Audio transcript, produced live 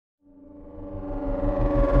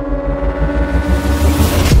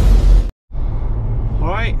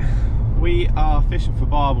Fishing for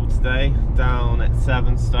barbel today down at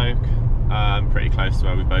Severn, Stoke. Pretty close to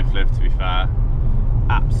where we both live, to be fair.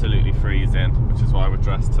 Absolutely freezing, which is why we're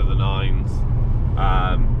dressed to the nines.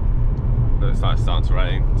 Looks like it's starting to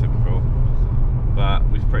rain, typical. But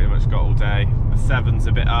we've pretty much got all day. The Severn's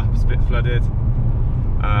a bit up, it's a bit flooded.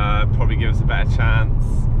 Probably give us a better chance.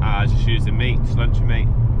 Just using meat, just lunching meat.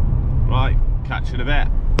 Right, catch you in a bit.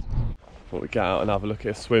 Thought we'd get out and have a look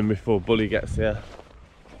at a swim before Bully gets here.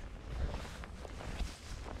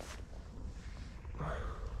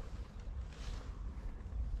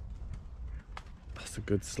 That's a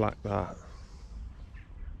good slack, that.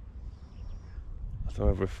 I don't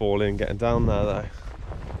know if we're falling getting down there though.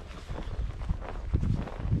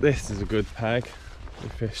 This is a good peg. We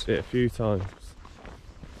fished it a few times.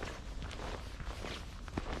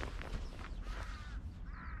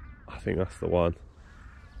 I think that's the one.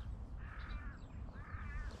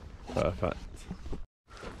 Perfect.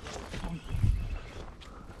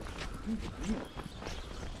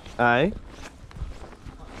 Hey?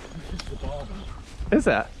 Is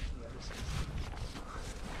it?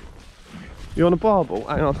 You want a barbel?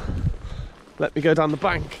 Hang on. Let me go down the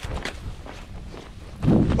bank.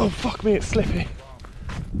 Oh fuck me, it's slippy.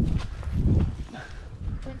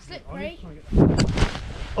 Don't slip, mate.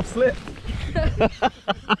 I've slipped.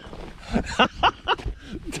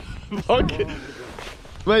 Fuck it.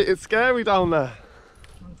 Mate, it's scary down there.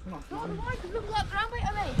 Look at that ground weight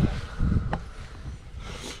I made.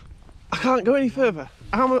 I can't go any further.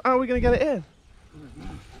 How are we going to get it in?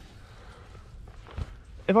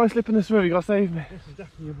 If I slip in this river, you got to save me. This is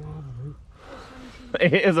definitely a barbel,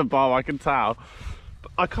 mate. It is a bar, I can tell.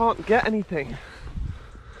 But I can't get anything.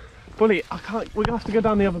 Bully, I can't. We're going to have to go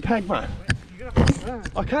down the other peg, man. You're going to have to go there.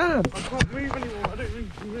 I can. I can't move anymore. I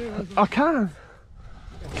don't realise. I can.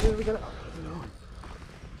 Here we get it up.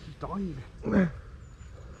 She's diving.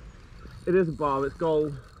 It is a bar, it's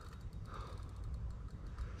gold.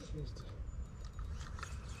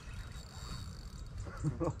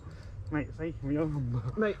 Mate, it's aching me arm.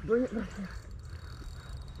 Mate, bring it back.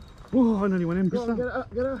 Oh, I nearly went in. Go on, get it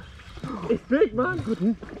up, get it up. It's big, man. Good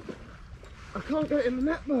one. I can't get it in the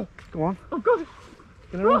net, though. Go on. I've got it.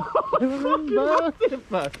 Get it on. You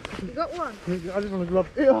got one? I just want to grab.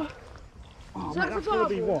 Yeah. Oh, So mate, that's that's a going to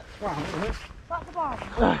be barbel? what? Wow, isn't it? That's the barbel.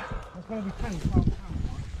 That's going to be 10, 12 pounds.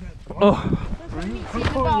 Oh. Let me see the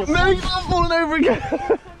barbel. Mate, I'm falling over again.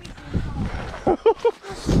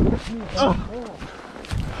 Oh.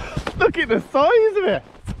 Look at the size of it.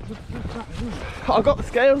 I've got the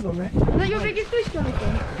scales on me. Is that your biggest fish,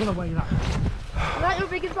 Jonathan? I'm going to weigh that. Is that your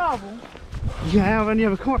biggest barbel? Yeah, I've only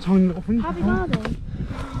ever caught a tiny little thing. How big are they?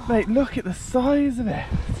 Mate, look at the size of it.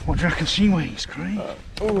 What do you reckon she weighs, Craig?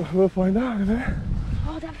 Oh, we'll find out in a minute.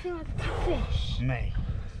 Oh, that thing like a catfish. Me.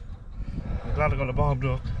 I'm glad I got a barbed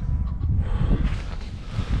hook.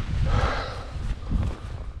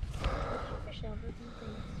 Fish over,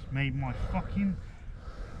 It's made my fucking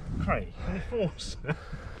Craig. Any force?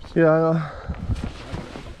 Yeah,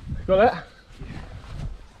 got it?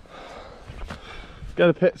 Get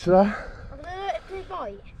a picture there. I'm gonna let it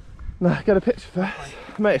bite. No, get a picture first.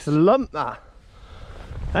 Mate, it's a lump, that.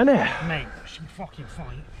 Isn't it? Mate, she fucking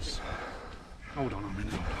fights. Hold on a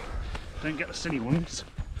minute. Hold on. Don't get the silly ones.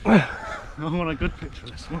 I want a good picture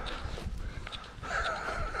of this one.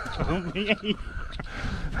 Don't me.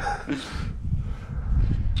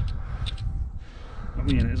 Got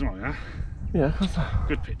me in it as well, yeah? Yeah, that's that.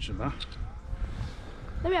 Good picture of that.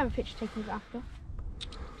 Let me have a picture taken of it after.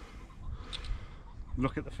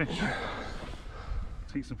 Look at the fish.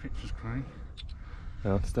 Take some pictures, Craig.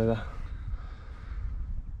 Yeah, I'll stay there.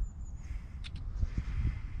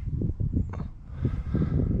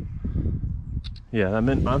 Yeah, they're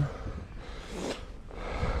mint, man.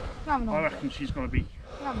 Have an I order. reckon she's got to be.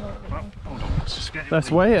 Have an order. Well, hold on, let's just get it. Let's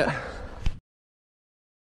weigh it.